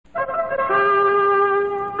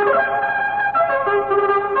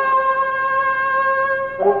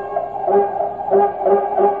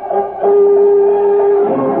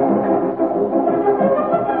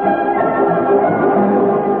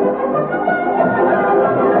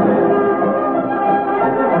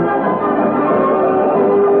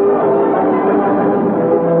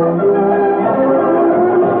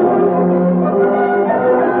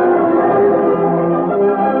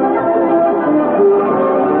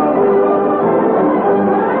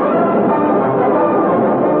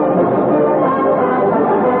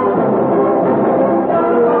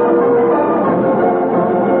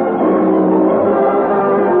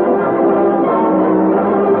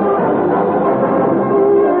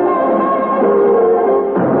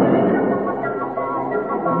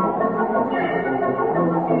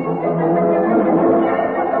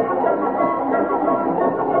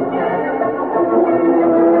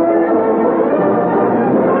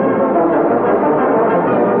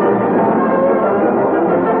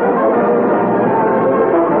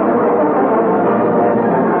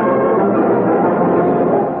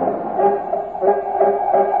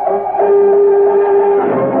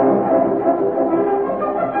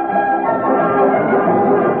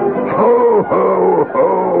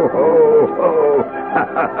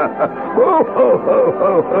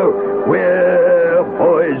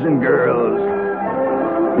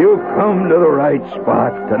come to the right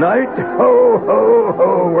spot tonight. Ho, ho,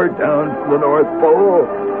 ho, we're down from the North Pole.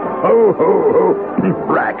 Ho, ho, ho,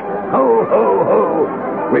 rack. Ho, ho, ho.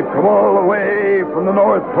 We've come all the way from the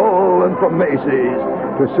North Pole and from Macy's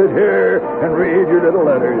to sit here and read your little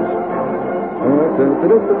letters.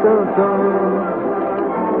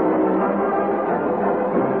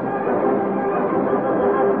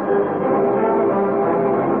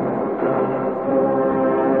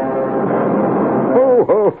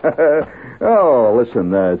 Oh,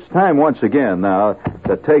 listen, it's time once again now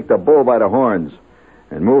to take the bull by the horns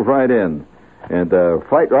and move right in and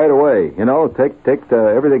fight right away. You know, take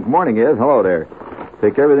everything. Good morning, Ed. Hello there.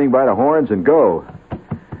 Take everything by the horns and go.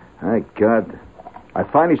 My God, I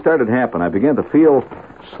finally started to happen. I began to feel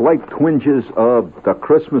slight twinges of the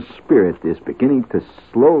Christmas spirit is beginning to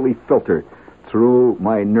slowly filter through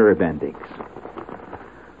my nerve endings.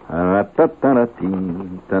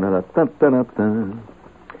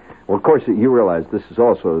 Well, of course, you realize this is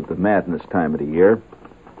also the madness time of the year.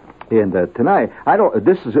 And tonight,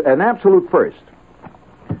 this is an absolute first.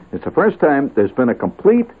 It's the first time there's been a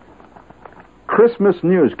complete Christmas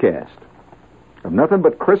newscast of nothing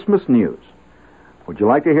but Christmas news. Would you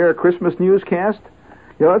like to hear a Christmas newscast?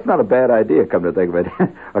 You know, that's not a bad idea, come to think of it.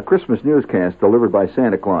 A Christmas newscast delivered by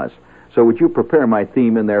Santa Claus. So would you prepare my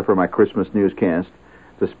theme in there for my Christmas newscast?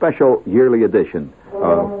 It's a special yearly edition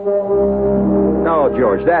of... No,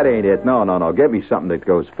 George, that ain't it. No. Get me something that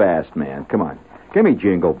goes fast, man. Come on. Give me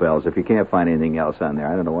Jingle Bells if you can't find anything else on there.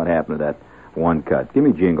 I don't know what happened to that one cut. Give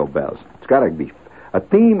me Jingle Bells. It's got to be... A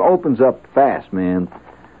theme opens up fast, man.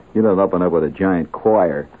 You don't open up with a giant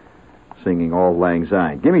choir singing Auld Lang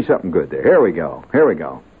Syne. Give me something good there. Here we go.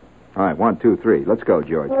 All right, 1, 2, 3. Let's go,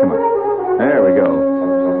 George. Come on. There we go.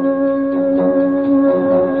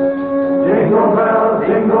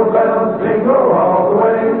 Jingle bells, jingle all the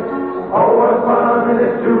way. Oh, what fun it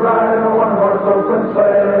is to ride in a one-horse open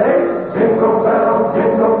sleigh. Jingle bells,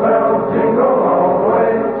 jingle all the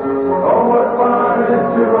way. Oh, what fun it is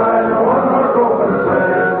to ride in a one-horse open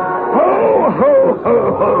sleigh. Ho, ho, ho,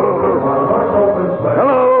 ho. One-horse open sleigh.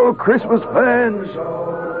 Hello, Christmas fans.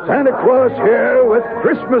 Santa Claus here with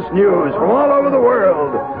Christmas news from all over the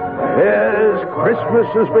world. Yes, Christmas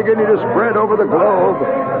is beginning to spread over the globe,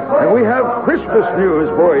 and we have Christmas news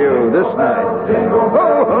for you this night. Jingle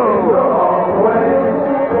Ho, ho! all the way.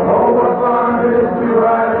 Oh, what fun it is to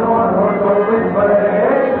ride in a one-horse open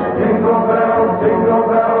sleigh. Jingle bells, jingle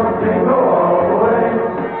all the way.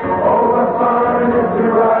 Oh, what fun it is to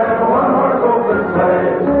ride in a one-horse open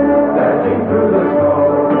sleigh. Dashing through the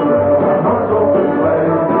snow, one-horse open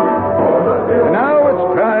sleigh. And now it's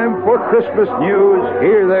time for Christmas news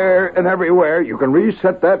here, there, and everywhere. You can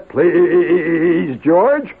reset that, please,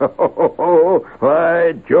 George.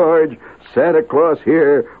 Why, George, Santa Claus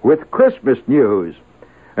here with Christmas news.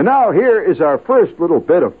 And now here is our first little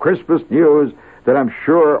bit of Christmas news that I'm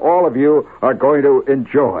sure all of you are going to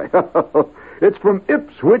enjoy. It's from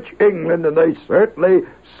Ipswich, England, and they certainly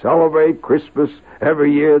celebrate Christmas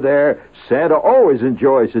every year there. Santa always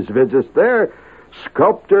enjoys his visits there.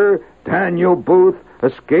 Sculptor Daniel Booth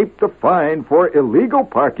escaped a fine for illegal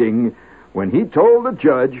parking when he told a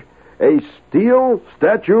judge a steel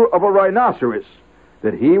statue of a rhinoceros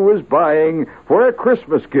that he was buying for a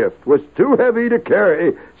Christmas gift was too heavy to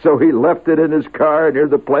carry, so he left it in his car near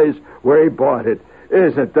the place where he bought it.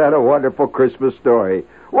 Isn't that a wonderful Christmas story?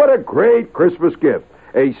 What a great Christmas gift.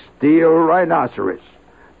 A steel rhinoceros.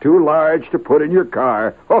 Too large to put in your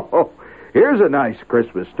car. Here's a nice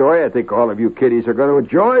Christmas story I think all of you kiddies are going to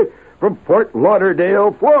enjoy from Fort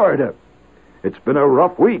Lauderdale, Florida. It's been a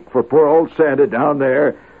rough week for poor old Santa down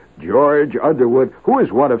there. George Underwood, who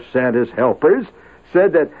is one of Santa's helpers,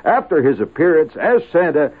 said that after his appearance as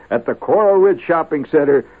Santa at the Coral Ridge Shopping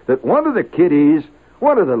Center, that one of the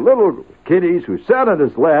little kiddies who sat on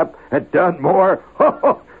his lap had done more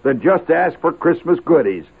than just ask for Christmas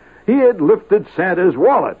goodies. He had lifted Santa's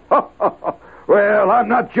wallet. Well, I'm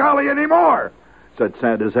not jolly anymore, said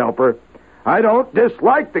Santa's helper. I don't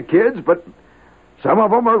dislike the kids, but some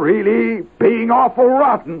of them are really being awful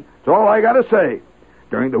rotten. That's all I got to say.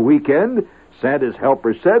 During the weekend, Santa's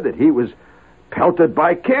helper said that he was pelted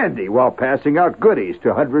by candy while passing out goodies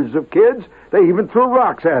to hundreds of kids. They even threw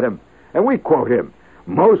rocks at him. And we quote him,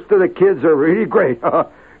 "Most of the kids are really great."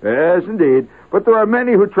 Yes, indeed. But there are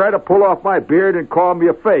many who try to pull off my beard and call me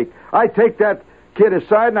a fake. I take that kid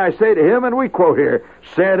aside and I say to him, and we quote here,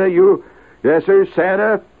 "Santa, yes, sir,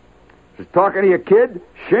 Santa is talking to you, kid.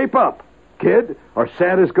 Shape up, kid, or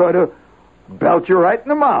Santa's going to belt you right in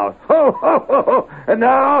the mouth." Ho, ho, ho, ho. And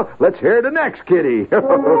now, let's hear the next kitty.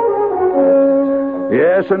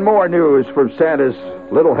 Yes, and more news from Santa's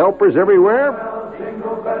little helpers everywhere.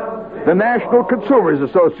 Jingle bells, The National Consumers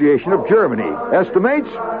Association of Germany estimates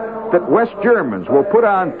that West Germans will put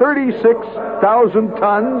on 36,000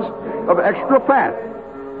 tons of extra fat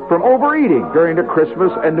from overeating during the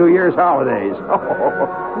Christmas and New Year's holidays.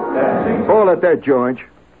 Hold it there, George.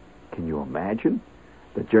 Can you imagine?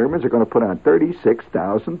 The Germans are going to put on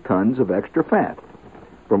 36,000 tons of extra fat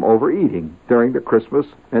from overeating during the Christmas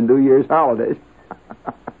and New Year's holidays.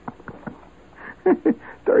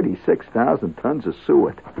 36,000 tons of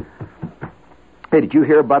suet. Hey, did you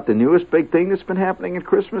hear about the newest big thing that's been happening at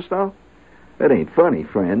Christmas, though? That ain't funny,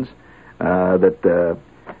 friends. That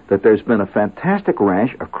there's been a fantastic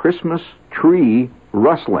rash of Christmas tree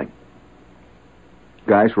rustling.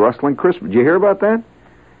 Guys rustling Christmas. Did you hear about that?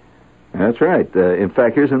 That's right. In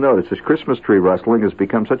fact, here's a notice. This Christmas tree rustling has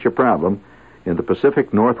become such a problem in the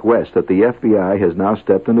Pacific Northwest that the FBI has now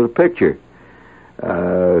stepped into the picture.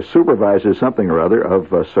 Supervisor something or other of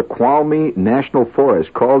Snoqualmie National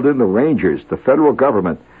Forest called in the rangers, the federal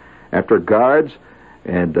government, after guards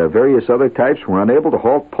and various other types were unable to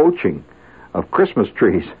halt poaching of Christmas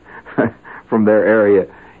trees from their area.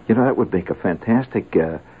 You know, that would make a fantastic...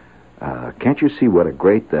 can't you see what a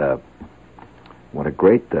great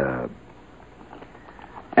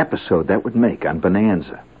episode that would make on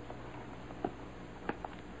Bonanza?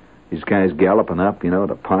 These guys galloping up,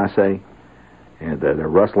 the posse, and they're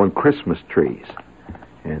rustling Christmas trees.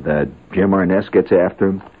 And Jim Arness gets after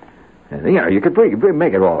him. And, you could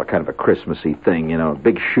make it all kind of a Christmassy thing,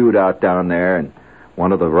 big shootout down there, and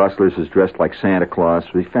one of the rustlers is dressed like Santa Claus.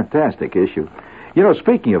 It was a fantastic issue.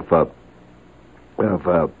 Speaking of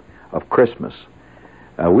Christmas,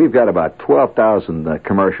 we've got about 12,000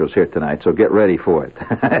 commercials here tonight, so get ready for it.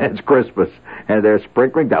 It's Christmas, and they're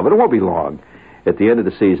sprinkling down, but it won't be long. At the end of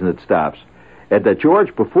the season, it stops. And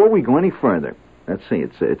George, before we go any further, let's see,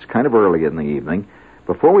 it's kind of early in the evening.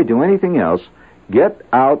 Before we do anything else, get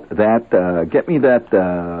me that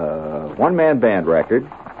one-man band record.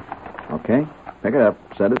 Okay, pick it up,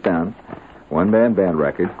 set it down. One-man band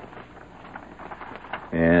record.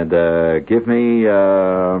 And give me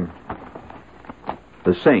the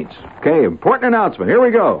Saints. Okay, important announcement. Here we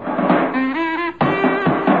go.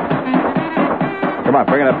 Come on,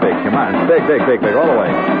 bring it up big. Come on, big, all the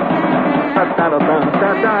way.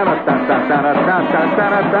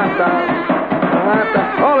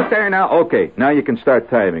 Hold it there now. Okay, now you can start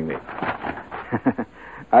timing me.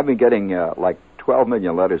 I've been getting like 12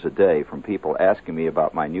 million letters a day from people asking me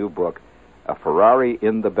about my new book, A Ferrari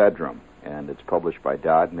in the Bedroom, and it's published by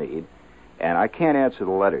Dodd Mead. And I can't answer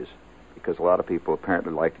the letters because a lot of people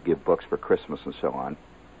apparently like to give books for Christmas and so on.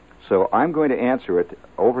 So I'm going to answer it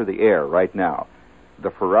over the air right now. The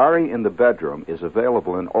Ferrari in the Bedroom is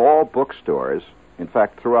available in all bookstores, in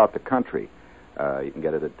fact, throughout the country. You can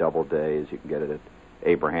get it at Doubleday's, you can get it at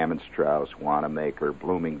Abraham and Strauss, Wanamaker,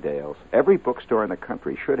 Bloomingdale's. Every bookstore in the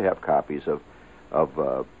country should have copies of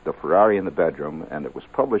The Ferrari in the Bedroom, and it was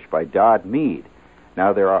published by Dodd Mead.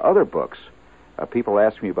 Now, there are other books. People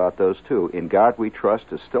ask me about those, too. In God We Trust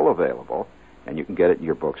is still available, and you can get it in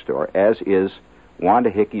your bookstore, as is Wanda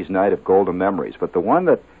Hickey's Night of Golden Memories. But the one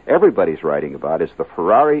that everybody's writing about is The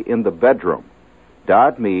Ferrari in the Bedroom,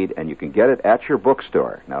 Dodd Mead, and you can get it at your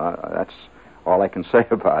bookstore. Now, that's all I can say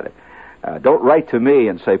about it. Don't write to me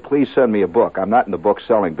and say, please send me a book. I'm not in the book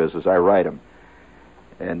selling business. I write them.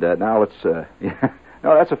 And now it's... no,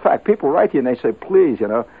 that's a fact. People write you and they say, please,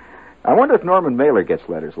 I wonder if Norman Mailer gets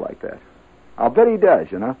letters like that. I'll bet he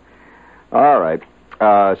does, All right.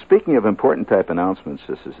 Speaking of important type announcements,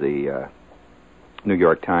 this is the New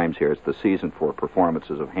York Times here. It's the season for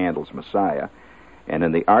performances of Handel's Messiah. And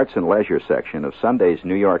in the Arts and Leisure section of Sunday's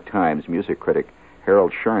New York Times, music critic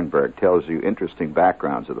Harold Schoenberg tells you interesting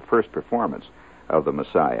backgrounds of the first performance of the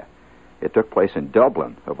Messiah. It took place in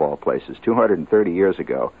Dublin, of all places, 230 years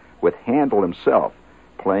ago, with Handel himself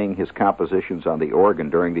playing his compositions on the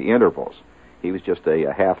organ during the intervals. He was just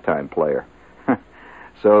a halftime player.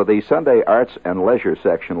 So the Sunday Arts and Leisure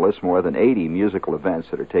section lists more than 80 musical events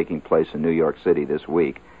that are taking place in New York City this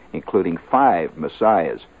week, including 5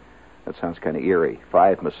 Messiahs. That sounds kind of eerie.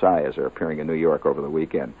 5 Messiahs are appearing in New York over the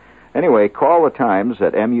weekend. Anyway, call the Times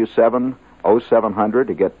at MU7-0700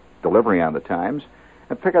 to get delivery on the Times,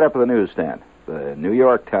 and pick it up at the newsstand. The New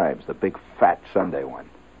York Times, the big fat Sunday one.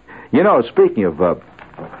 Speaking of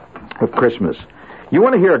Christmas, you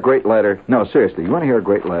want to hear a great letter? No, seriously, you want to hear a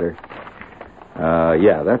great letter?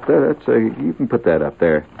 That's you can put that up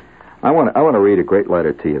there. I want to read a great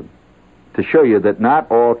letter to you to show you that not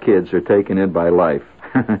all kids are taken in by life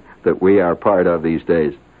that we are part of these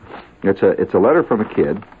days. It's a letter from a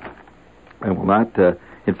kid, and will not.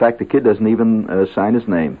 In fact, the kid doesn't even sign his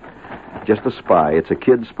name. Just a spy. It's a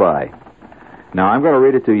kid spy. Now, I'm going to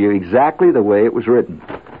read it to you exactly the way it was written.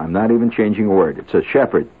 I'm not even changing a word. It says,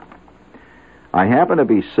 Shepherd, I happen to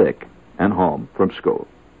be sick and home from school.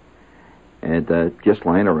 And just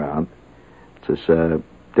lying around. It says,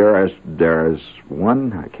 there is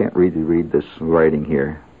one, I can't read this writing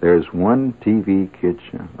here. There's one TV kid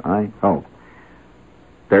show.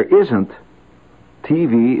 There isn't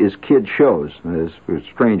TV is kid shows. It's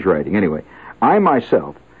strange writing. Anyway, I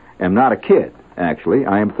myself am not a kid, actually.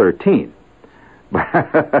 I am 13.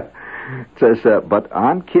 It says, but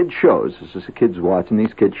on kid shows, this is the kids watching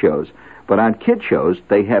these kid shows, but on kid shows,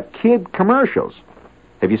 they have kid commercials.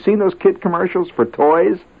 Have you seen those kid commercials for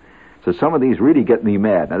toys? So some of these really get me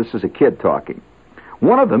mad. Now, this is a kid talking.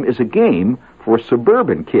 One of them is a game for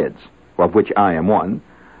suburban kids, of which I am one.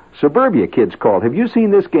 Suburbia kids called. Have you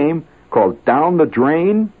seen this game called Down the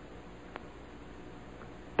Drain?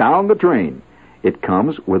 Down the Drain. It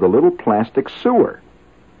comes with a little plastic sewer.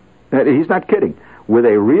 He's not kidding. With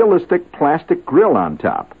a realistic plastic grill on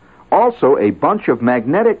top. Also a bunch of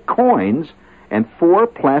magnetic coins and 4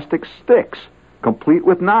 plastic sticks, complete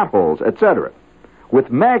with knotholes, etc., with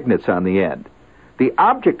magnets on the end. The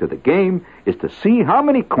object of the game is to see how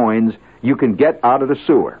many coins you can get out of the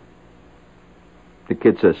sewer. The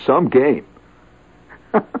kid says, some game.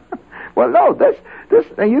 Well, no, this.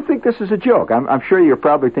 Now you think this is a joke. I'm sure you're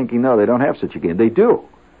probably thinking, no, they don't have such a game. They do.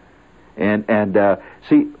 And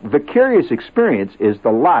see, vicarious experience is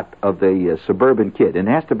the lot of the suburban kid, and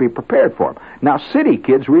has to be prepared for them. Now, city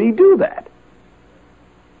kids really do that.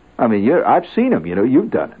 I mean, I've seen them.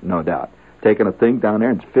 You've done it, no doubt. Taking a thing down there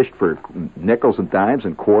and fished for nickels and dimes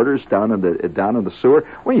and quarters down in the sewer.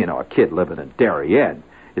 Well, a kid living in Darien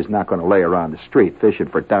is not going to lay around the street fishing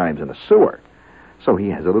for dimes in a sewer. So he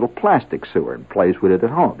has a little plastic sewer and plays with it at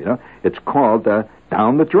home. It's called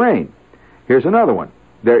Down the Drain. Here's another one.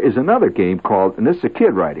 There is another game called, and this is a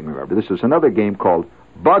kid writing, remember, this is another game called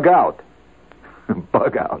Bug Out.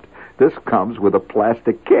 Bug Out. This comes with a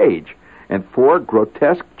plastic cage and 4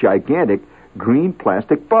 grotesque, gigantic green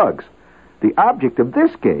plastic bugs. The object of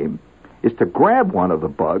this game is to grab one of the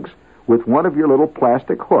bugs with one of your little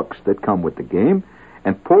plastic hooks that come with the game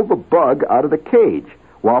and pull the bug out of the cage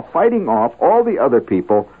while fighting off all the other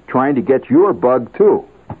people trying to get your bug, too.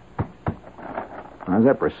 How's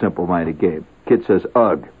that for a simple-minded game? Kid says,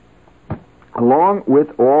 ugh. Along with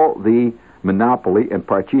all the Monopoly and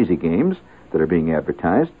Parcheesi games that are being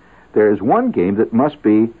advertised, there is one game that must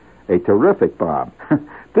be a terrific bomb.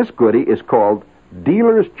 This goodie is called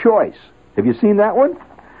Dealer's Choice. Have you seen that one?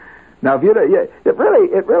 Now, it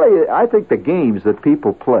really, I think the games that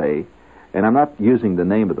people play, and I'm not using the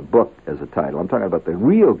name of the book as a title, I'm talking about the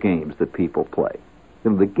real games that people play.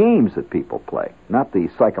 The games that people play, not the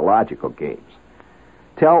psychological games,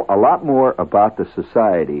 tell a lot more about the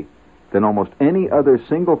society than almost any other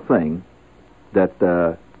single thing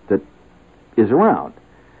that is around.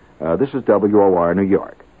 This is WOR New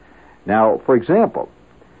York. Now, for example,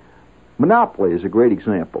 Monopoly is a great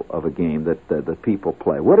example of a game that people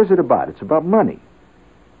play. What is it about? It's about money.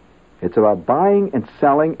 It's about buying and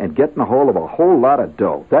selling and getting a hold of a whole lot of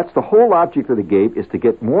dough. That's the whole object of the game, is to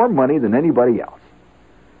get more money than anybody else.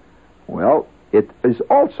 Well, it is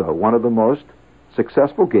also one of the most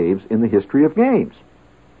successful games in the history of games.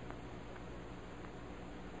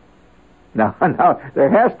 Now, there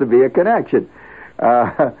has to be a connection.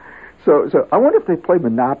 So I wonder if they play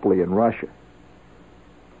Monopoly in Russia.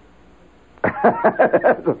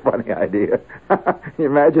 That's a funny idea. You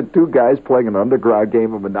imagine 2 guys playing an underground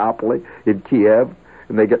game of Monopoly in Kiev,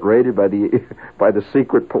 and they get raided by the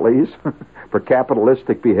secret police for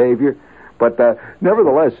capitalistic behavior. But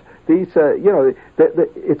nevertheless, these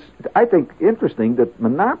it's, I think, interesting that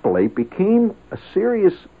Monopoly became a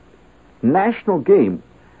serious national game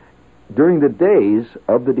during the days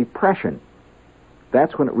of the Depression.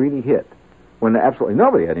 That's when it really hit, when absolutely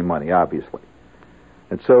nobody had any money, obviously.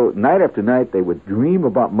 And so night after night, they would dream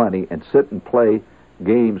about money and sit and play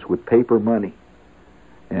games with paper money.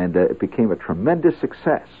 And it became a tremendous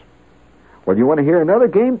success. Well, you want to hear another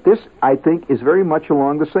game? This, I think, is very much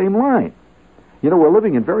along the same line. We're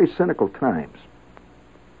living in very cynical times.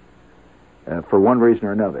 For one reason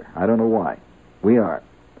or another. I don't know why. We are.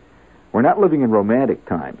 We're not living in romantic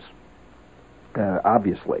times,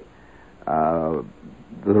 obviously. The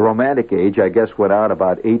romantic age, I guess, went out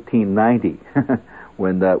about 1890,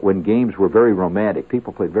 when games were very romantic.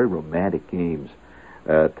 People played very romantic games.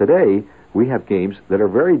 Today, we have games that are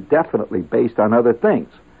very definitely based on other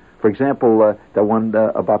things. For example, the one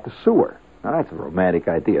about the sewer. Now, that's a romantic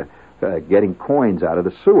idea, getting coins out of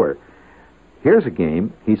the sewer. Here's a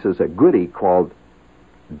game, he says, a goodie called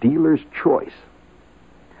Dealer's Choice.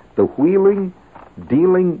 The wheeling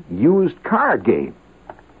dealing used car game.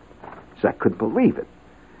 So I couldn't believe it.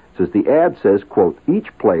 It says the ad says, quote, each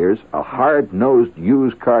player's a hard-nosed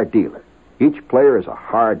used car dealer. Each player is a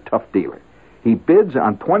hard, tough dealer. He bids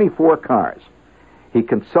on 24 cars. He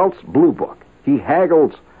consults Blue Book. He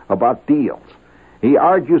haggles about deals. He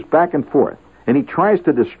argues back and forth. And he tries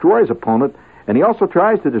to destroy his opponent. And he also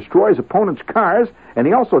tries to destroy his opponent's cars. And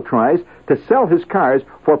he also tries to sell his cars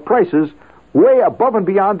for prices way above and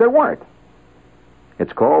beyond their worth.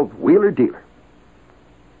 It's called Wheeler Dealer.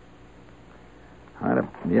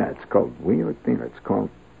 It's called Wheeler Dealer. It's called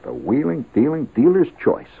the Wheeling Dealing Dealer's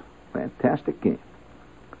Choice. Fantastic game.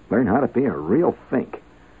 Learn how to be a real think.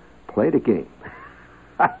 Play the game.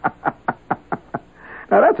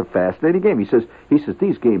 Now that's a fascinating game. He says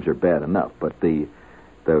these games are bad enough, but the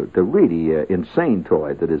really insane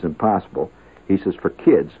toy that is impossible. He says for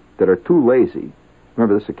kids that are too lazy.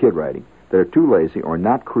 Remember, this is a kid writing. That are too lazy or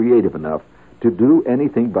not creative enough to do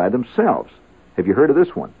anything by themselves. Have you heard of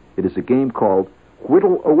this one? It is a game called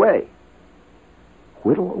Whittle Away.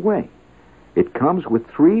 Whittle Away. It comes with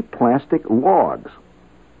 3 plastic logs.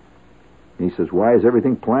 And he says, why is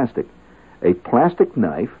everything plastic? A plastic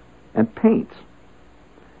knife and paints.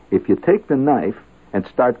 If you take the knife and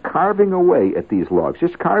start carving away at these logs,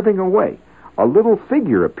 just carving away, a little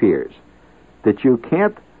figure appears that you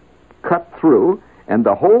can't cut through, and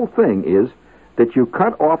the whole thing is that you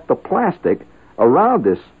cut off the plastic around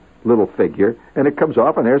this little figure, and it comes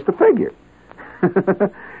off, and there's the figure.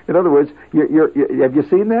 In other words, have you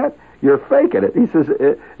seen that? You're faking it. He says,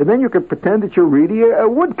 and then you can pretend that you're really a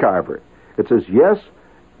wood carver. It says, yes,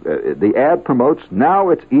 the ad promotes, now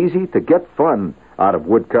it's easy to get fun out of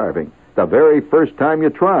wood carving the very first time you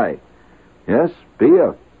try. Yes, be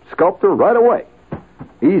a sculptor right away.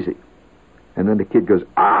 Easy. And then the kid goes,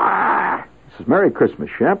 ah! He says, Merry Christmas,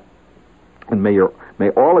 Shemp. And may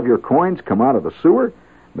all of your coins come out of the sewer.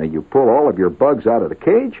 May you pull all of your bugs out of the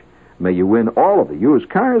cage. May you win all of the used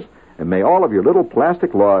cars. And may all of your little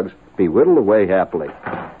plastic logs be whittled away happily.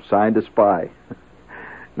 Signed a spy.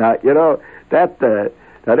 Now, you know,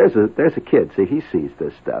 there's a kid. See, he sees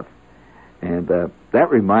this stuff. And that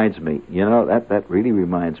reminds me, you know, that really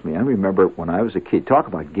reminds me. I remember when I was a kid, talk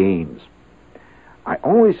about games.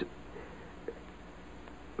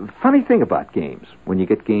 Funny thing about games, when you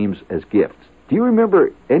get games as gifts, do you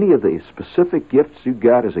remember any of the specific gifts you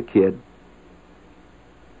got as a kid?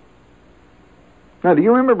 Now, do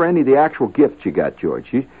you remember any of the actual gifts you got,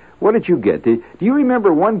 George? What did you get? Do you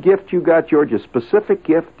remember one gift you got, George, a specific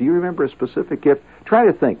gift? Do you remember a specific gift? Try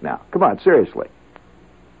to think now. Come on, seriously.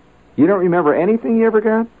 You don't remember anything you ever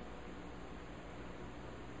got?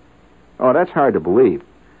 Oh, that's hard to believe.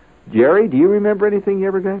 Jerry, do you remember anything you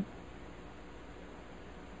ever got?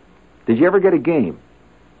 Did you ever get a game?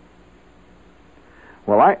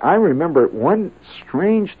 Well, I remember one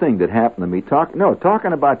strange thing that happened to me.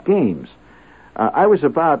 Talking about games. I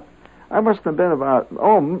must have been about,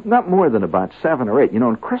 not more than about 7 or 8. You know,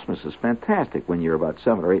 and Christmas is fantastic when you're about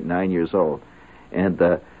 7 or 8, 9 years old. And,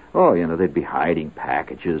 they'd be hiding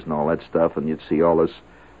packages and all that stuff, and you'd see all this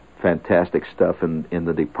fantastic stuff in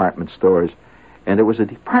the department stores. And there was a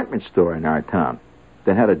department store in our town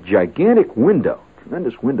that had a gigantic window,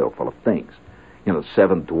 tremendous window full of things. You know,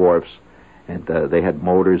 7 dwarfs, and they had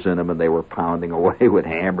motors in them, and they were pounding away with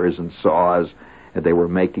hammers and saws, and they were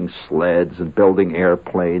making sleds and building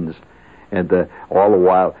airplanes. And all the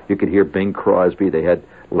while, you could hear Bing Crosby. They had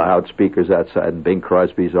loudspeakers outside, and Bing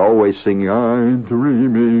Crosby's always singing, I'm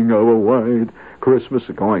dreaming of a white Christmas,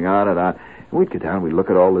 going on and on. And we'd get down and we'd look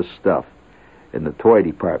at all this stuff in the toy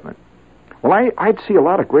department. Well, I'd see a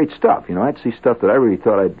lot of great stuff. You know, I'd see stuff that I really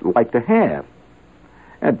thought I'd like to have.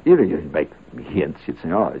 And, you know, you'd make hints. You'd say,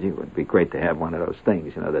 it would be great to have one of those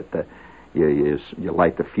things, you know, that you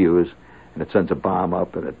light the fuse, and it sends a bomb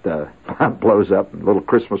up, and it bomb blows up, and little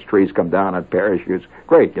Christmas trees come down on parachutes.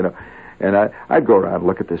 Great, you know. And I'd go around and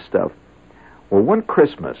look at this stuff. Well, one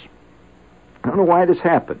Christmas, I don't know why this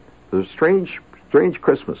happened. It was a strange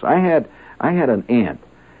Christmas. I had an aunt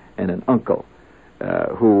and an uncle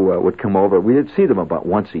who would come over. We'd see them about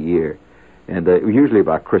once a year. And usually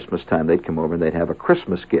about Christmas time, they'd come over and they'd have a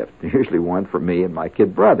Christmas gift. Usually one for me and my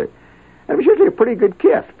kid brother. And it was usually a pretty good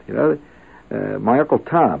gift, you know. My Uncle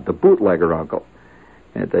Tom, the bootlegger uncle.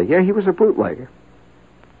 And, he was a bootlegger.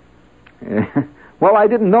 Well, I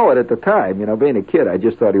didn't know it at the time. You know, being a kid, I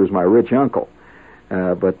just thought he was my rich uncle.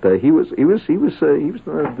 But he was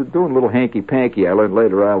doing a little hanky-panky. I learned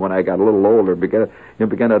later on when I got a little older, began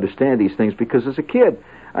to understand these things, because as a kid,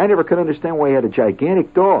 I never could understand why he had a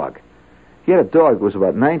gigantic dog. He had a dog that was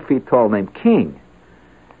about 9 feet tall named King.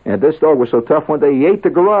 And this dog was so tough, one day he ate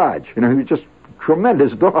the garage. You know, he was just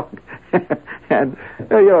tremendous dog. And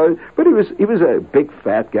but he was a big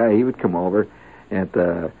fat guy. He would come over, and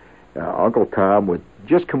Uncle Tom would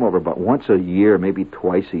just come over about once a year, maybe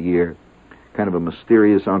twice a year, kind of a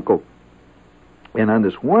mysterious uncle. And on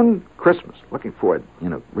this one Christmas,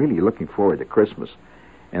 really looking forward to Christmas,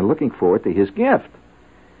 and looking forward to his gift.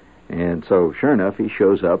 And so, sure enough, he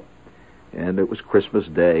shows up, and it was Christmas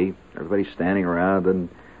Day. Everybody's standing around, and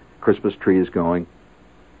the Christmas tree is going.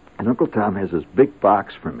 And Uncle Tom has this big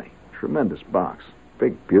box for me, tremendous box,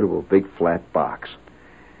 big, beautiful, big, flat box.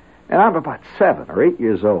 And I'm about 7 or 8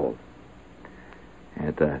 years old.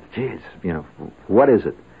 And, what is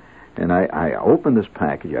it? And I open this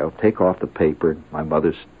package. I'll take off the paper. My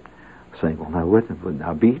mother's saying, well,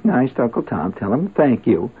 now be nice to Uncle Tom. Tell him thank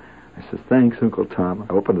you. I said, thanks, Uncle Tom.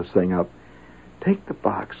 I open this thing up. Take the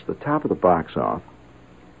top of the box off.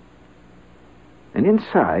 And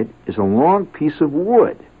inside is a long piece of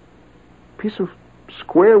wood. Piece of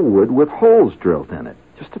square wood with holes drilled in it.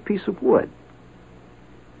 Just a piece of wood.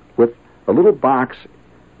 With a little box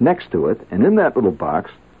next to it. And in that little box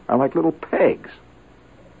are like little pegs.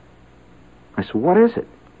 I said, what is it?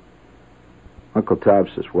 Uncle Tom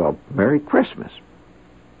says, well, Merry Christmas.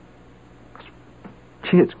 I said,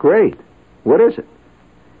 gee, it's great. What is it?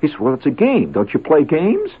 He said, well, it's a game. Don't you play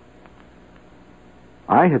games?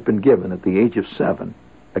 I had been given, at the age of 7,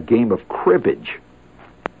 a game of cribbage.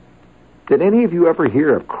 Did any of you ever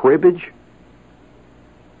hear of cribbage?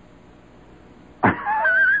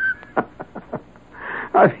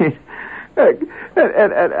 I mean, I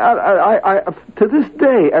to this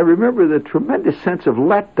day, I remember the tremendous sense of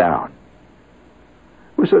letdown.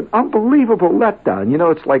 It was an unbelievable letdown.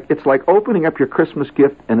 It's like opening up your Christmas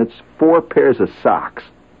gift and it's 4 pairs of socks.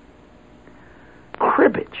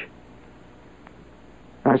 Cribbage.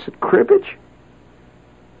 And I said, cribbage?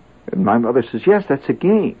 And my mother says, yes, that's a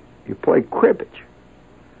game. You play cribbage.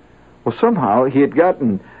 Well, somehow he had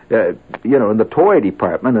gotten, in the toy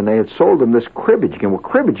department, and they had sold him this cribbage game. Well,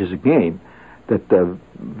 cribbage is a game that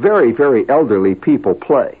very, very elderly people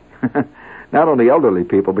play. Not only elderly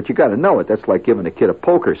people, but you got to know it. That's like giving a kid a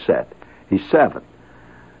poker set. He's 7.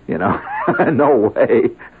 No way.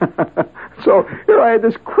 So here I had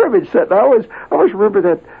this cribbage set, and I always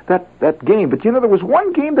remember that game. But there was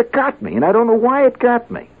one game that got me, and I don't know why it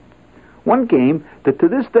got me. One game that to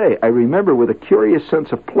this day I remember with a curious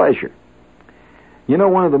sense of pleasure.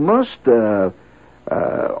 One of the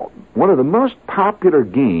most popular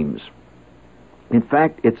games. In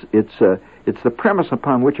fact, it's the premise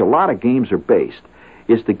upon which a lot of games are based.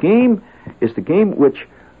 Is the game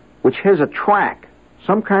which has a track,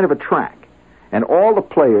 some kind of a track, and all the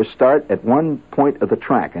players start at one point of the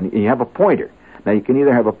track, and you have a pointer. Now you can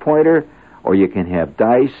either have a pointer, or you can have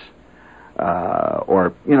dice,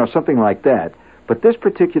 or something like that. But this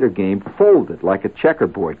particular game folded like a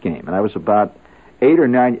checkerboard game, and I was about 8 or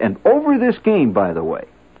 9. And over this game, by the way,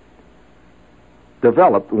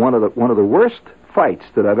 developed one of the worst fights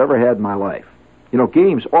that I've ever had in my life.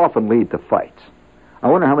 Games often lead to fights. I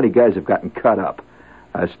wonder how many guys have gotten cut up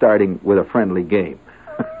starting with a friendly game.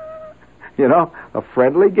 A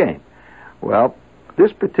friendly game. Well,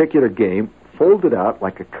 this particular game folded out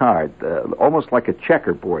like a card, almost like a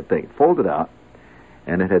checkerboard thing. Folded out,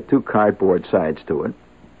 and it had 2 cardboard sides to it.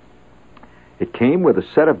 It came with a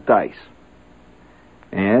set of dice.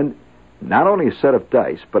 And not only a set of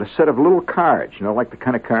dice, but a set of little cards, like the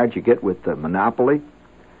kind of cards you get with Monopoly,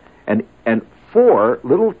 and 4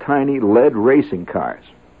 little tiny lead racing cars,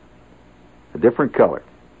 a different color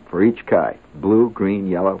for each kind, blue, green,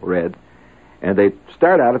 yellow, red, and they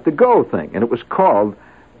start out at the go thing, and it was called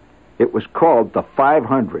the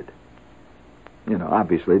 500.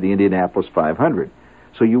 Obviously the Indianapolis 500.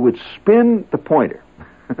 So you would spin the pointer,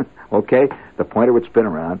 okay? The pointer would spin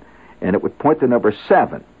around, and it would point to number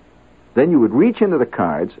 7. Then you would reach into the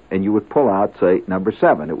cards, and you would pull out, say, number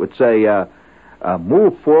 7. It would say,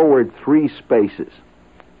 move forward 3 spaces,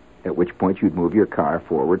 at which point you'd move your car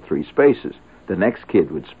forward 3 spaces. The next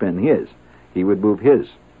kid would spin his. He would move his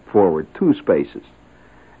forward 2 spaces.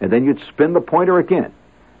 And then you'd spin the pointer again.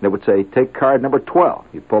 And it would say, take card number 12.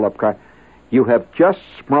 You'd pull up card. You have just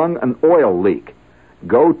sprung an oil leak.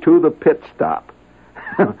 Go to the pit stop.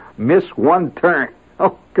 Miss 1 turn.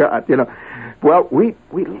 Oh, God, Well, we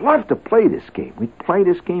loved to play this game. We'd play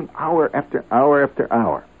this game hour after hour after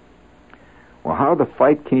hour. Well, how the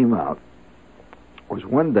fight came out was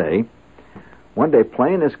one day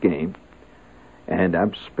playing this game, and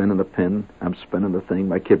I'm spinning the pin, I'm spinning the thing,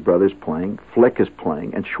 my kid brother's playing, Flick is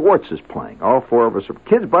playing, and Schwartz is playing. All 4 of us are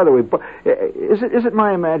kids. By the way, is it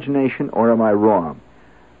my imagination, or am I wrong,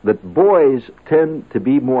 that boys tend to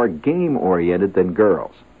be more game-oriented than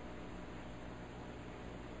girls?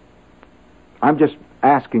 I'm just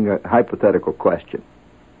asking a hypothetical question.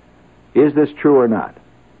 Is this true or not?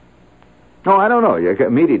 No, I don't know.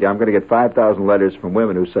 Immediately, I'm going to get 5,000 letters from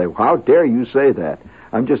women who say, how dare you say that?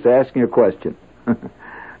 I'm just asking a question.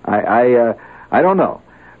 I don't know.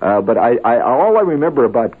 But all I remember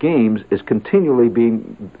about games is continually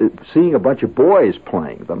seeing a bunch of boys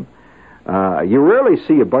playing them. You rarely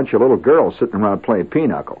see a bunch of little girls sitting around playing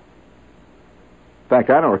pinochle. In fact,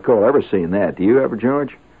 I don't recall ever seeing that. Do you ever,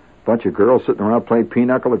 George? A bunch of girls sitting around playing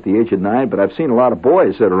pinochle at the age of 9, but I've seen a lot of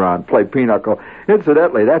boys sit around and play pinochle.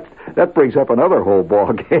 Incidentally, that brings up another whole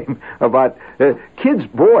ball game about kids,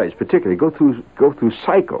 boys particularly, go through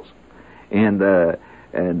cycles, and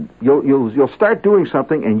you'll start doing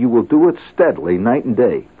something, and you will do it steadily, night and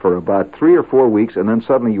day, for about 3 or 4 weeks, and then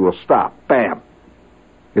suddenly you will stop. Bam!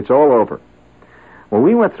 It's all over. Well,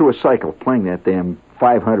 we went through a cycle playing that damn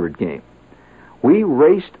 500 game. We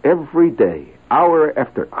raced every day, hour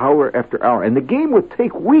after hour after hour, and the game would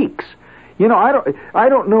take weeks. You know, I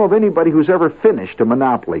don't know of anybody who's ever finished a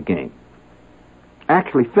Monopoly game.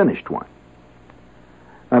 Actually finished one.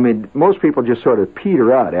 I mean, most people just sort of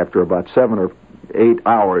peter out after about 7 or 8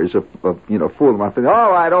 hours of fooling around.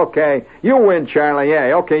 All right, okay, you win, Charlie.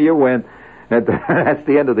 Yeah, okay, you win. That's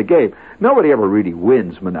the end of the game. Nobody ever really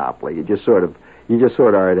wins Monopoly. You just sort of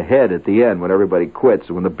are ahead at the end when everybody quits.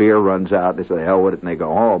 When the beer runs out, they say, the hell with it, and they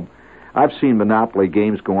go home. I've seen Monopoly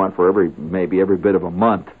games go on for maybe every bit of a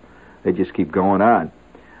month. They just keep going on.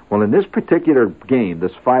 Well, in this particular game,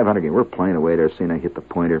 this 500 game, we're playing away there, seeing I hit the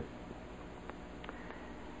pointer.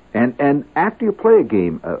 And after you play a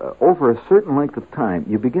game, over a certain length of time,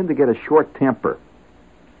 you begin to get a short temper.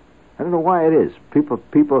 I don't know why it is. People,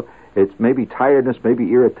 it's maybe tiredness,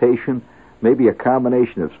 maybe irritation, maybe a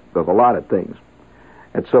combination of a lot of things.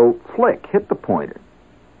 And so, flick, hit the pointer,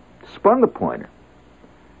 spun the pointer,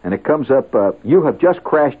 and it comes up, you have just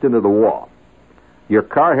crashed into the wall. Your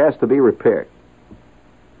car has to be repaired.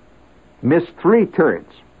 Missed 3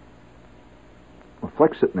 turns. Well,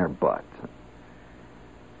 flick's sitting there, butt.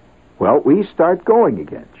 Well, we start going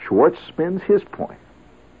again. Schwartz spins his point.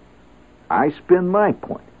 I spin my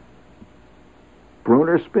point.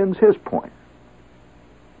 Bruner spins his point.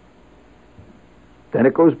 Then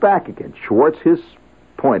it goes back again. Schwartz his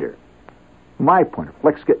pointer. My pointer.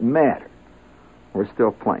 Flick's getting madder. We're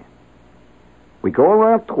still playing. We go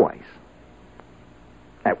around twice.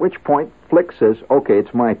 At which point, Flick says, okay,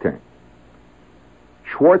 it's my turn.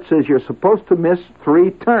 Schwartz says, you're supposed to miss 3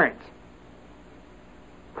 turns.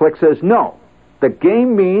 Flick says, no. The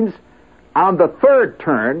game means on the 3rd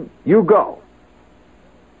turn, you go.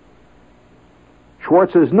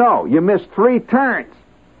 Schwartz says, no, you missed 3 turns.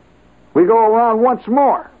 We go around once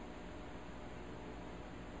more.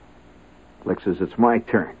 Flick says, it's my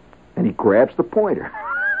turn. And he grabs the pointer.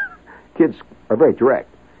 Kids are very direct.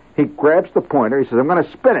 He grabs the pointer. He says, I'm going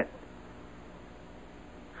to spin it.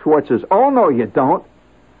 Schwartz says, oh, no, you don't.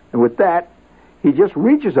 And with that, he just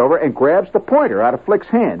reaches over and grabs the pointer out of Flick's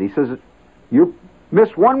hand. He says, you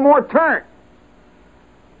missed 1 more turn.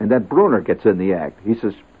 And then Bruner gets in the act. He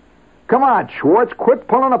says, come on, Schwartz, quit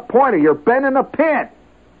pulling a pointer. You're bending a pin.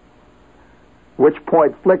 Which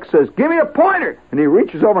point Flick says, give me a pointer. And he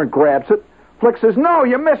reaches over and grabs it. Flick says, no,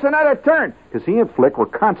 you miss another turn. Because he and Flick were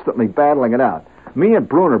constantly battling it out. Me and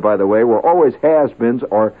Bruner, by the way, were always has-beens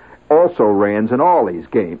or also-rans in all these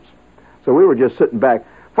games. So we were just sitting back.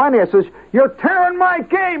 Finally, I says, you're tearing my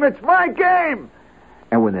game. It's my game.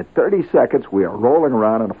 And within 30 seconds, we are rolling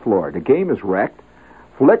around on the floor. The game is wrecked.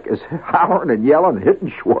 Flick is hollering and yelling and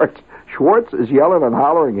hitting Schwartz. Schwartz is yelling and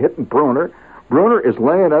hollering and hitting Bruner. Bruner is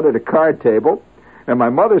laying under the card table. And my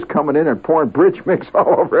mother's coming in and pouring bridge mix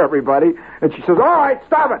all over everybody. And she says, all right,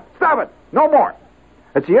 stop it. No more.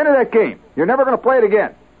 It's the end of that game. You're never going to play it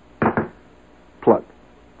again. Plug.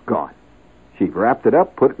 Gone. She wrapped it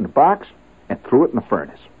up, put it in the box, and threw it in the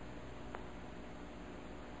furnace.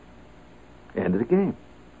 End of the game.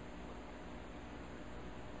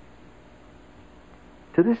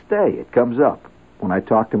 To this day, it comes up when I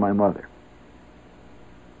talk to my mother.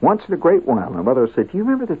 Once in a great while, my mother will say, do you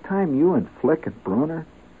remember the time you and Flick and Bruner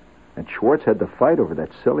and Schwartz had the fight over that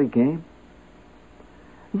silly game?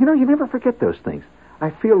 You know, you never forget those things. I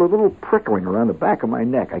feel a little prickling around the back of my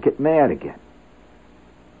neck. I get mad again.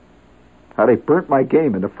 How they burnt my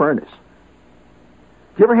game in the furnace.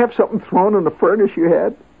 You ever have something thrown in the furnace you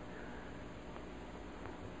had?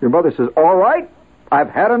 Your mother says, all right, I've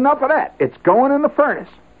had enough of that. It's going in the furnace.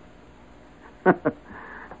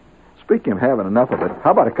 Speaking of having enough of it,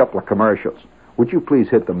 how about a couple of commercials? Would you please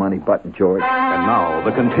hit the money button, George? And now,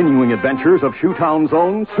 the continuing adventures of Shoetown's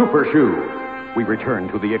own Super Shoe. We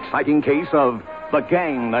return to the exciting case of the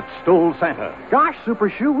gang that stole Santa. Gosh, Super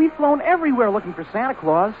Shoe, we've flown everywhere looking for Santa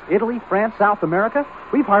Claus. Italy, France, South America.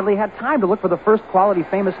 We've hardly had time to look for the first quality,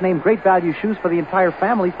 famous name, great value shoes for the entire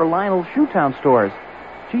family for Lionel's Shoetown stores.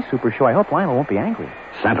 Gee, Super Shoe, I hope Lionel won't be angry.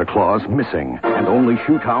 Santa Claus missing, and only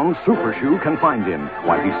Shoetown's Super Shoe can find him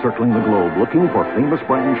while he's circling the globe looking for famous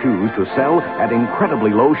brand shoes to sell at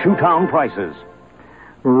incredibly low Shoetown prices.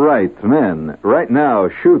 Right, men. Right now,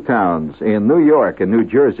 shoe towns in New York and New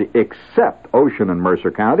Jersey, except Ocean and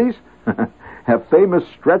Mercer counties, have famous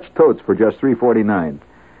stretch totes for just $3.49.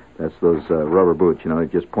 That's those rubber boots, you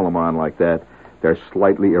just pull them on like that. They're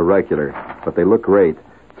slightly irregular, but they look great.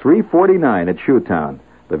 $3.49 at Shoe Town.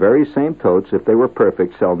 The very same totes, if they were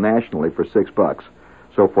perfect, sell nationally for $6.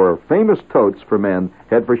 So for famous totes for men,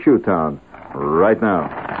 head for Shoe Town right now.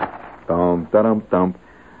 Dum-da-dum-dum.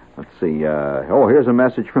 Let's see. Here's a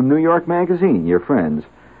message from New York Magazine, your friends.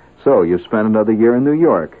 So, you've spent another year in New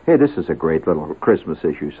York. Hey, this is a great little Christmas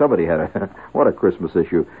issue. Somebody had what a Christmas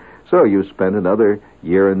issue. So, you spent another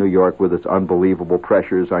year in New York with its unbelievable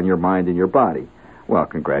pressures on your mind and your body. Well,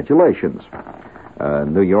 congratulations.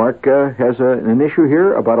 New York has an issue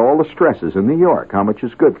here about all the stresses in New York. How much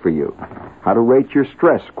is good for you? How to rate your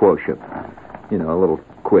stress quotient. A little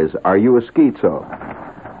quiz. Are you a schizo?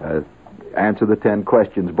 Answer the 10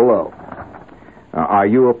 questions below. Are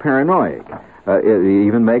you a paranoiac? It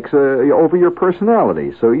even makes over your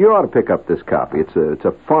personality, so you ought to pick up this copy. It's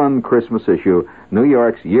a fun Christmas issue. New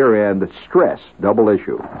York's year-end stress double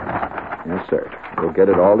issue. Yes, sir. We'll get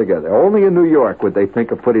it all together. Only in New York would they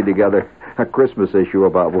think of putting together a Christmas issue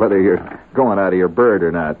about whether you're going out of your bird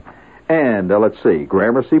or not. And let's see.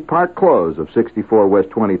 Gramercy Park Clothes of 64 West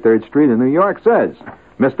 23rd Street in New York says,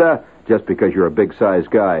 Mister, just because you're a big-size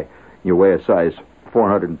guy, you weigh a size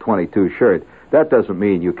 422 shirt, that doesn't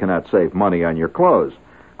mean you cannot save money on your clothes.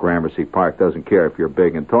 Gramercy Park doesn't care if you're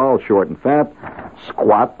big and tall, short and fat,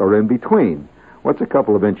 squat, or in between. What's a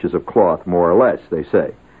couple of inches of cloth, more or less, they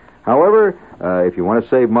say. However, if you want to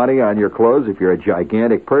save money on your clothes, if you're a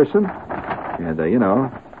gigantic person, and,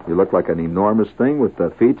 you look like an enormous thing with the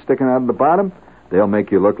feet sticking out of the bottom, they'll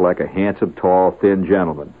make you look like a handsome, tall, thin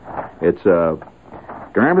gentleman. It's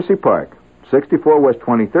Gramercy Park. 64 West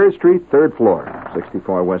 23rd Street, 3rd floor.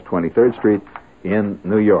 64 West 23rd Street in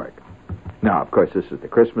New York. Now, of course, this is the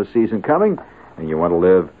Christmas season coming, and you want to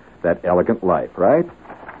live that elegant life, right?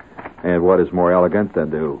 And what is more elegant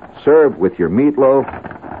than to serve with your meatloaf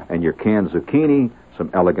and your canned zucchini some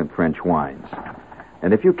elegant French wines?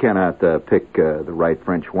 And if you cannot pick the right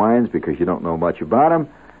French wines because you don't know much about them,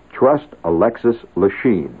 trust Alexis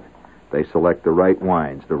Lachine. They select the right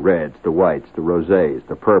wines, the reds, the whites, the rosés,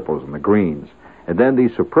 the purples, and the greens. And then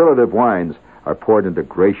these superlative wines are poured into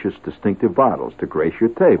gracious, distinctive bottles to grace your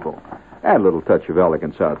table. Add a little touch of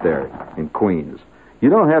elegance out there in Queens. You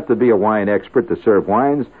don't have to be a wine expert to serve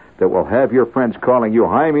wines that will have your friends calling you,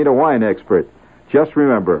 "Hi, meet a wine expert." Just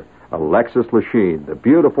remember, Alexis Lachine, the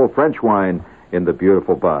beautiful French wine in the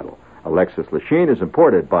beautiful bottle. Alexis Lachine is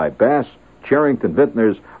imported by Bass Charrington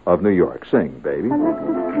Vintners of New York. Sing, baby.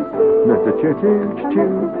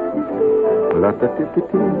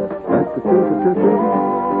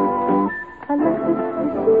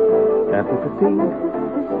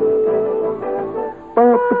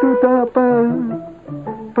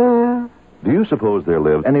 Do you suppose there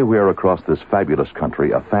lives anywhere across this fabulous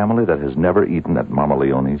country a family that has never eaten at Mama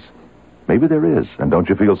Leone's? Maybe there is, and don't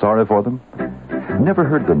you feel sorry for them? Never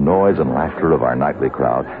heard the noise and laughter of our nightly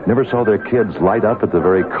crowd? Never saw their kids light up at the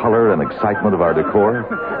very color and excitement of our decor?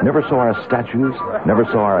 Never saw our statues? Never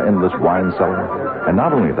saw our endless wine cellar? And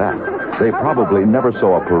not only that, they probably never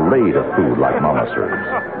saw a parade of food like Mama serves.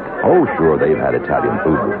 Oh, sure, they've had Italian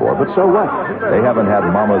food before, but so what? They haven't had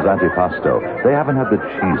Mama's antipasto. They haven't had the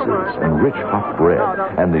cheeses and rich hot bread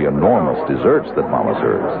and the enormous desserts that Mama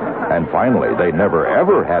serves. And finally, they never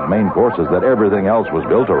ever had main courses that everything else was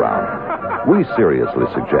built around. We seriously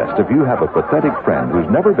suggest if you have a pathetic friend who's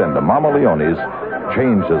never been to Mama Leone's,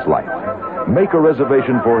 change his life. Make a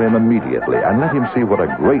reservation for him immediately and let him see what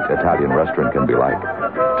a great Italian restaurant can be like.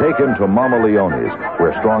 Take him to Mama Leone's,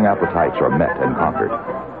 where strong appetites are met and conquered.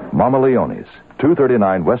 Mama Leone's,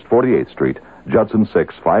 239 West 48th Street, Judson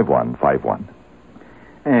 6, 5151.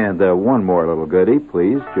 And one more little goodie,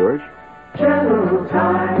 please, George. General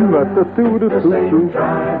Tire, the same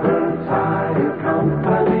driver, tire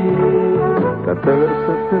company.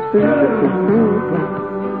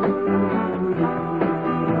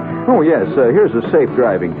 Oh, yes, here's a safe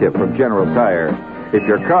driving tip from General Tire. If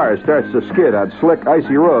your car starts to skid on slick,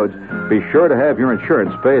 icy roads, be sure to have your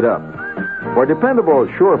insurance paid up. For dependable,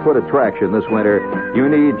 sure-footed traction this winter, you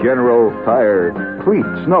need General Tire Cleat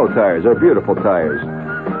snow tires. They're beautiful tires.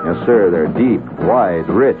 Yes, sir, they're deep, wide,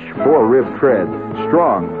 rich, 4-rib tread,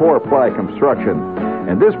 strong, 4-ply construction.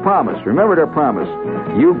 And this promise, remember their promise,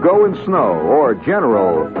 you go in snow or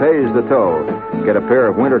General pays the tow. Get a pair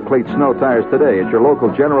of winter cleat snow tires today at your local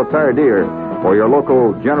General Tire dealer or your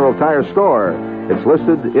local General Tire store. It's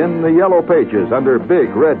listed in the yellow pages under big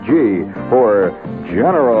red G for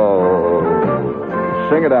General.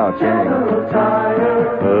 Sing it out, gang.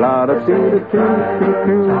 La da dee da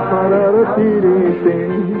dee la da dee dee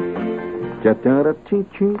da da chee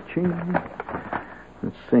chee chee.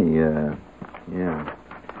 Let's see. Yeah.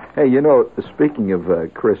 Hey, you know, speaking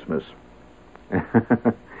of Christmas,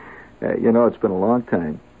 you know, it's been a long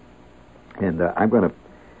time, and I'm gonna.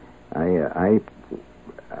 I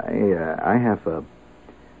have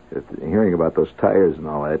hearing about those tires and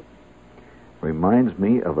all that reminds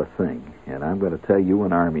me of a thing, and I'm going to tell you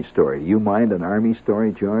an Army story. Do you mind an Army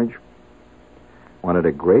story, George? One of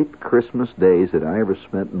the great Christmas days that I ever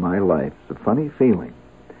spent in my life. It's a funny feeling.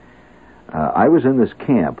 I was in this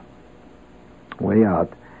camp way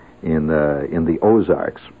out in the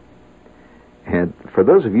Ozarks, and for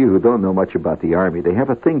those of you who don't know much about the Army, they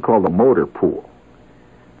have a thing called a motor pool.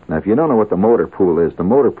 Now, if you don't know what the motor pool is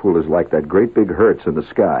like that great big Hertz in the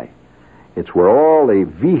sky. It's where all the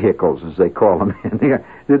vehicles, as they call them, you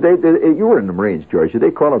were in the Marines, George. Did they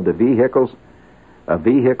call them the vehicles? A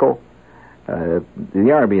vehicle?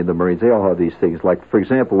 The Army and the Marines, they all have these things. Like, for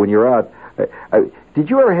example, when you're out, did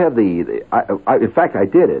you ever have in fact, I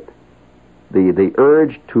did it, the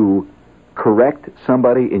urge to correct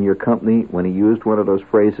somebody in your company when he used one of those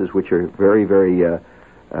phrases which are very, very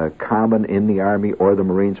common in the Army or the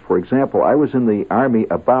Marines. For example, I was in the Army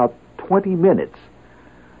about 20 minutes.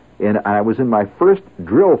 And I was in my first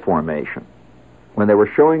drill formation when they were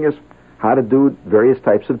showing us how to do various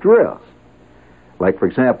types of drills. Like, for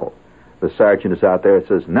example, the sergeant is out there and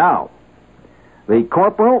says, now, the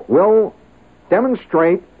corporal will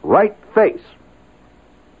demonstrate right face.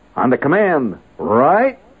 On the command,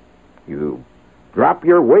 right, you drop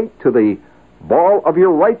your weight to the ball of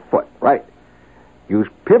your right foot, right. You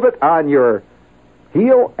pivot on your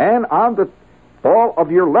heel and on the ball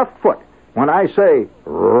of your left foot. When I say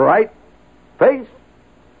right face,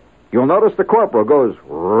 you'll notice the corporal goes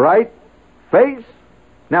right face.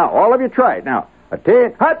 Now, all of you try it. Now,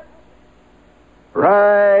 attend, hut,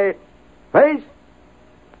 right face.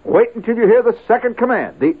 Wait until you hear the second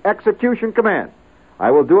command, the execution command.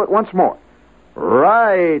 I will do it once more.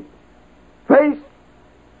 Right face.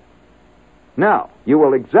 Now, you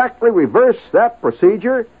will exactly reverse that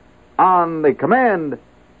procedure on the command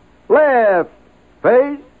left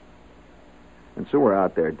face. And so we're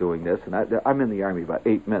out there doing this, and I'm in the Army about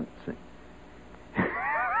 8 minutes. And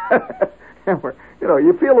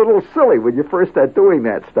you feel a little silly when you first start doing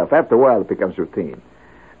that stuff. After a while, it becomes routine.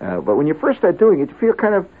 But when you first start doing it, you feel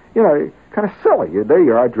kind of silly. There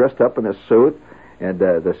you are, dressed up in a suit, and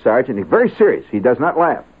the sergeant, he's very serious. He does not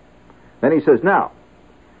laugh. Then he says, now,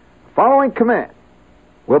 following command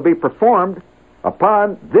will be performed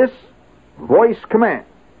upon this voice command.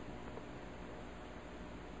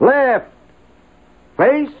 Left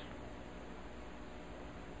face,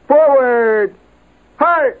 forward,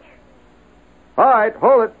 march. All right,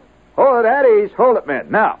 hold it at ease, hold it, men.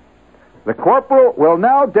 Now, the corporal will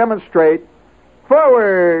now demonstrate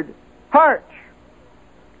forward, march.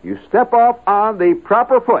 You step off on the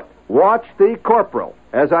proper foot. Watch the corporal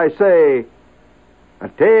as I say,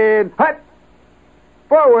 attend, hut,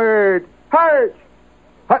 forward, march,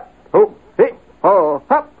 hut, ho, he, ho,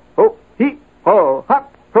 hop, ho, he, ho,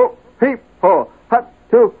 hop, ho, he, ho.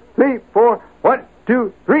 2, 3, 4. 1,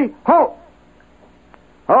 2, 3, halt!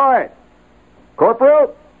 All right.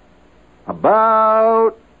 Corporal,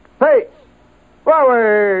 about face.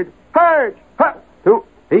 Forward, march. Hut, 2,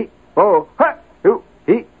 3, 4. Hut, 2,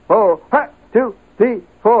 3, 4. Hut, 2, 3,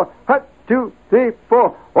 4. Hut, 2, 3, 4.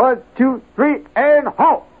 1, 2, 3, and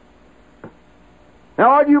halt. Now,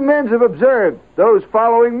 all you men have observed those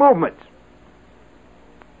following movements.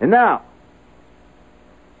 And now,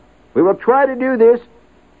 we will try to do this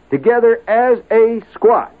together as a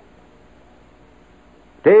squad.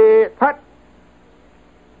 Hut.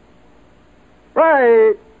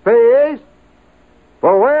 Right face.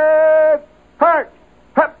 Forward. March.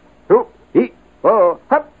 Hop. 2, 3, 4.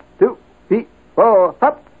 Hop. 2, 3, 4.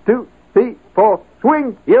 Hop. 2, 3, 4.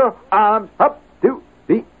 Swing your arms. Hop. 2,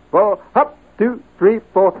 3, 4. Hop. 2, 3,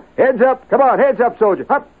 4. Heads up. Come on. Heads up, soldier.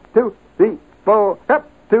 Hop. 2, 3, 4. Hop.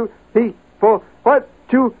 2, 3, 4. 1,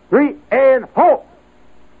 2, 3, and halt.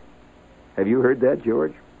 Have you heard that,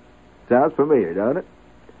 George? Sounds familiar, doesn't it?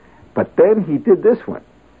 But then he did this one.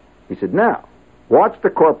 He said, now, watch the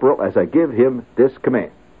corporal as I give him this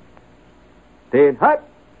command. Stand hut,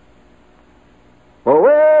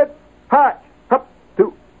 Forward, hot, up,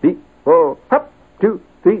 2, 3, 4, up, 2,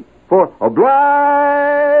 3, 4.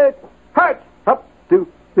 Oblique, hot, up, 2,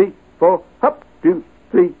 3, 4, up, 2,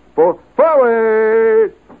 3, 4.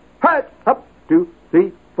 Forward, hot, up, 2,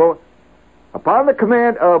 3, 4. Upon the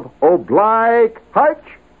command of oblique arch,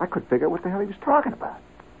 I couldn't figure out what the hell he was talking about.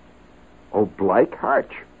 Oblique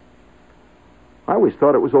arch. I always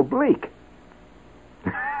thought it was oblique.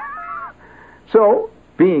 So,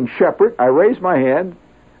 being shepherd, I raise my hand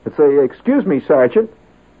and say, "Excuse me, Sergeant."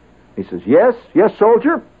 He says, "Yes,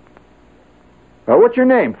 soldier." What's your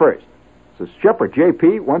name first? He says, "Shepherd,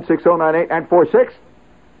 JP, 16098-946.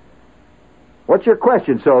 What's your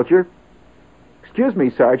question, soldier?" "Excuse me,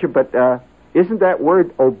 Sergeant, but isn't that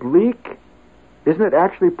word oblique? Isn't it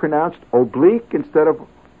actually pronounced oblique instead of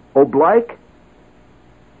oblique?"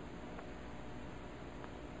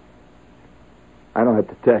 I don't have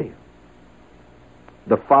to tell you.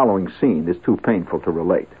 The following scene is too painful to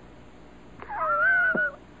relate.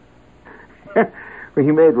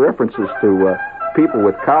 He made references to people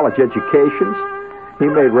with college educations. He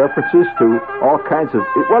made references to all kinds of...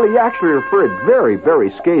 Well, he actually referred very, very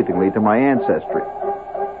scathingly to my ancestry.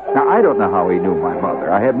 Now, I don't know how he knew my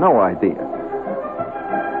mother. I have no idea.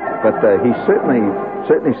 But he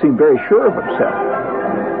certainly seemed very sure of himself.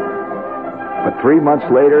 But 3 months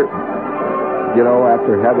later,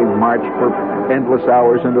 after having marched for endless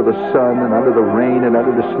hours under the sun and under the rain and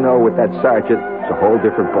under the snow with that sergeant, it's a whole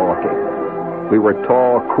different ballgame. We were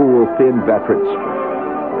tall, cool, thin veterans.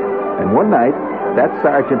 And one night, that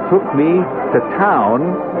sergeant took me to town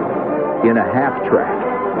in a half-track.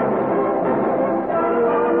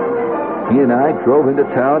 He and I drove into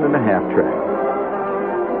town in a half-track.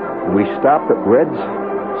 We stopped at Red's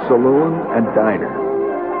Saloon and Diner.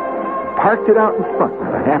 Parked it out in front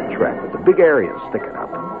of a half-track with the big area sticking up.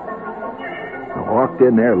 I walked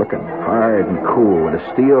in there looking hard and cool with a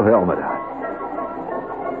steel helmet on.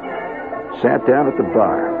 Sat down at the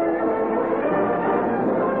bar.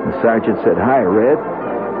 The sergeant said, "Hi, Red."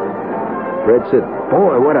 Red said,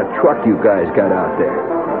 "Boy, what a truck you guys got out there."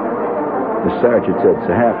 The sergeant said, "It's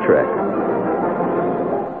a half-track."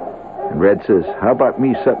 And Red says, "How about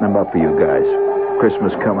me setting them up for you guys?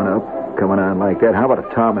 Christmas coming on like that. How about a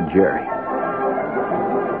Tom and Jerry?"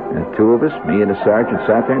 And the two of us, me and the sergeant,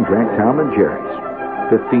 sat there and drank Tom and Jerry's.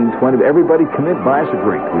 15, 20, everybody come in, buy us a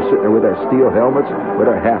drink. We're sitting there with our steel helmets, with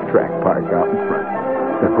our half-track parked out in front.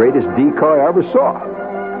 The greatest decoy I ever saw.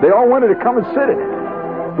 They all wanted to come and sit in it.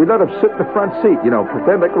 We let them sit in the front seat,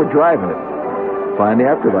 pretend like we're driving it. Finally,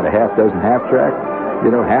 after about a half dozen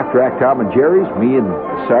half-track Tom and Jerry's, me and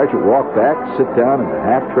the sergeant walk back, sit down in the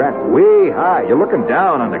half-track, way high. You're looking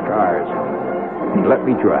down on the cars. He let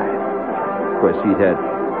me drive. Of course, he'd had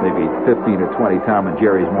maybe 15 or 20 Tom and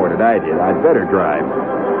Jerry's more than I did. I'd better drive.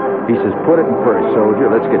 He says, "Put it in first, soldier.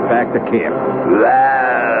 Let's get back to camp."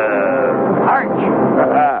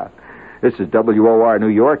 Arch! This is WOR New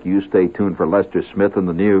York. You stay tuned for Lester Smith and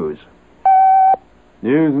the news.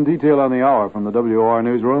 News in detail on the hour from the WOR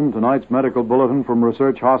newsroom. Tonight's medical bulletin from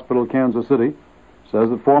Research Hospital, Kansas City, says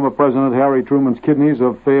that former President Harry Truman's kidneys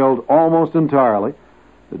have failed almost entirely.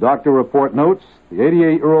 The doctor report notes the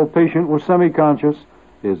 88-year-old patient was semi-conscious.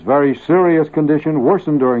 His very serious condition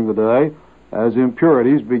worsened during the day as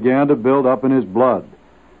impurities began to build up in his blood.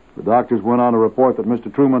 The doctors went on to report that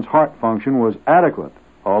Mr. Truman's heart function was adequate,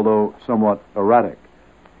 although somewhat erratic.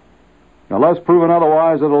 Now, unless proven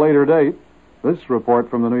otherwise at a later date, this report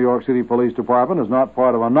from the New York City Police Department is not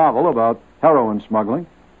part of a novel about heroin smuggling.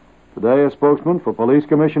 Today, a spokesman for Police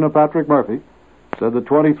Commissioner Patrick Murphy said that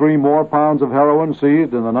 23 more pounds of heroin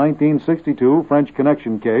seized in the 1962 French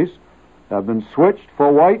Connection case have been switched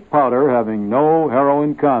for white powder having no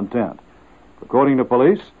heroin content. According to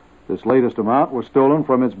police, this latest amount was stolen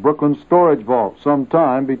from its Brooklyn storage vault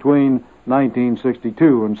sometime between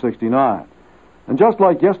 1962 and 69. And just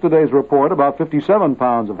like yesterday's report about 57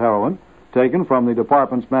 pounds of heroin taken from the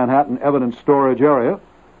department's Manhattan evidence storage area,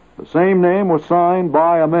 the same name was signed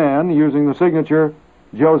by a man using the signature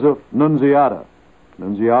Joseph Nunziata.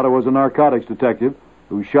 Nunziata was a narcotics detective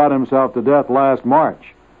who shot himself to death last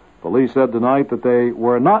March. Police said tonight that they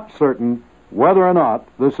were not certain whether or not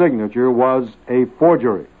the signature was a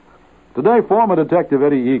forgery. Today, former Detective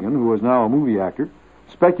Eddie Egan, who is now a movie actor,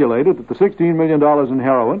 speculated that the $16 million in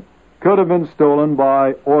heroin could have been stolen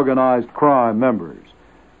by organized crime members.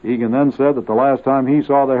 Egan then said that the last time he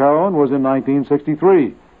saw the heroin was in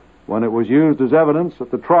 1963, when it was used as evidence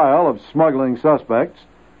at the trial of smuggling suspects.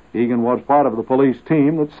 Egan was part of the police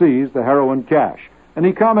team that seized the heroin cache. And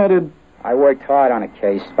he commented, "I worked hard on a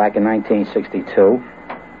case back in 1962,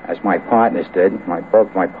 as my partners did,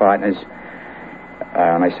 both my partners.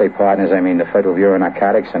 When I say partners, I mean the Federal Bureau of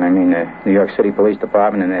Narcotics, and I mean the New York City Police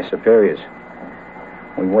Department and their superiors.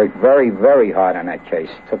 We worked very, very hard on that case.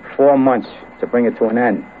 It took 4 months to bring it to an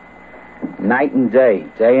end. Night and day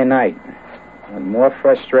and night. With more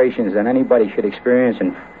frustrations than anybody should experience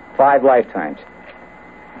in 5 lifetimes.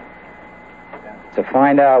 To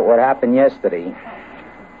find out what happened yesterday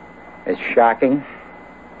is shocking.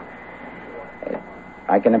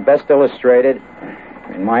 I can best illustrate it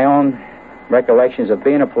in my own recollections of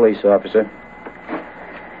being a police officer.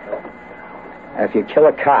 If you kill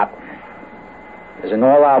a cop, there's an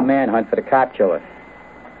all-out manhunt for the cop killer.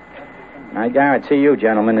 And I guarantee you,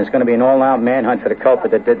 gentlemen, there's going to be an all-out manhunt for the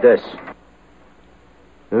culprit that did this.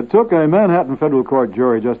 It took a Manhattan federal court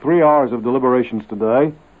jury just 3 hours of deliberations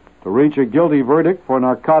today to reach a guilty verdict for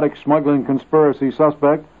narcotic smuggling conspiracy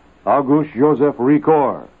suspect Auguste Joseph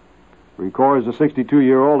Ricor. Ricor is a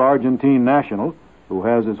 62-year-old Argentine national who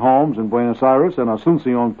has his homes in Buenos Aires and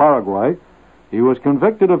Asunción, Paraguay. He was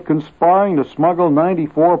convicted of conspiring to smuggle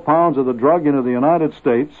 94 pounds of the drug into the United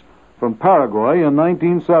States from Paraguay in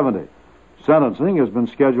 1970. Sentencing has been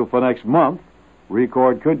scheduled for next month.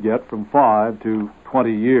 Ricor could get from 5 to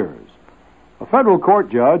 20 years. A federal court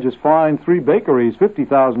judge has fined 3 bakeries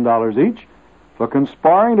 $50,000 each for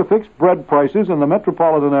conspiring to fix bread prices in the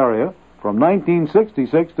metropolitan area from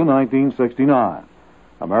 1966 to 1969.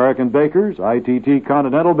 American Bakers, ITT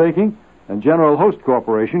Continental Baking, and General Host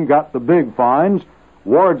Corporation got the big fines.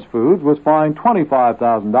 Ward's Foods was fined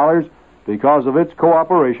 $25,000 because of its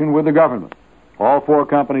cooperation with the government. All 4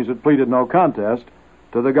 companies had pleaded no contest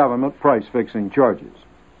to the government price-fixing charges.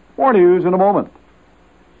 More news in a moment.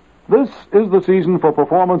 This is the season for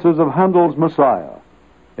performances of Handel's Messiah.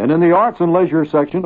 And in the arts and leisure section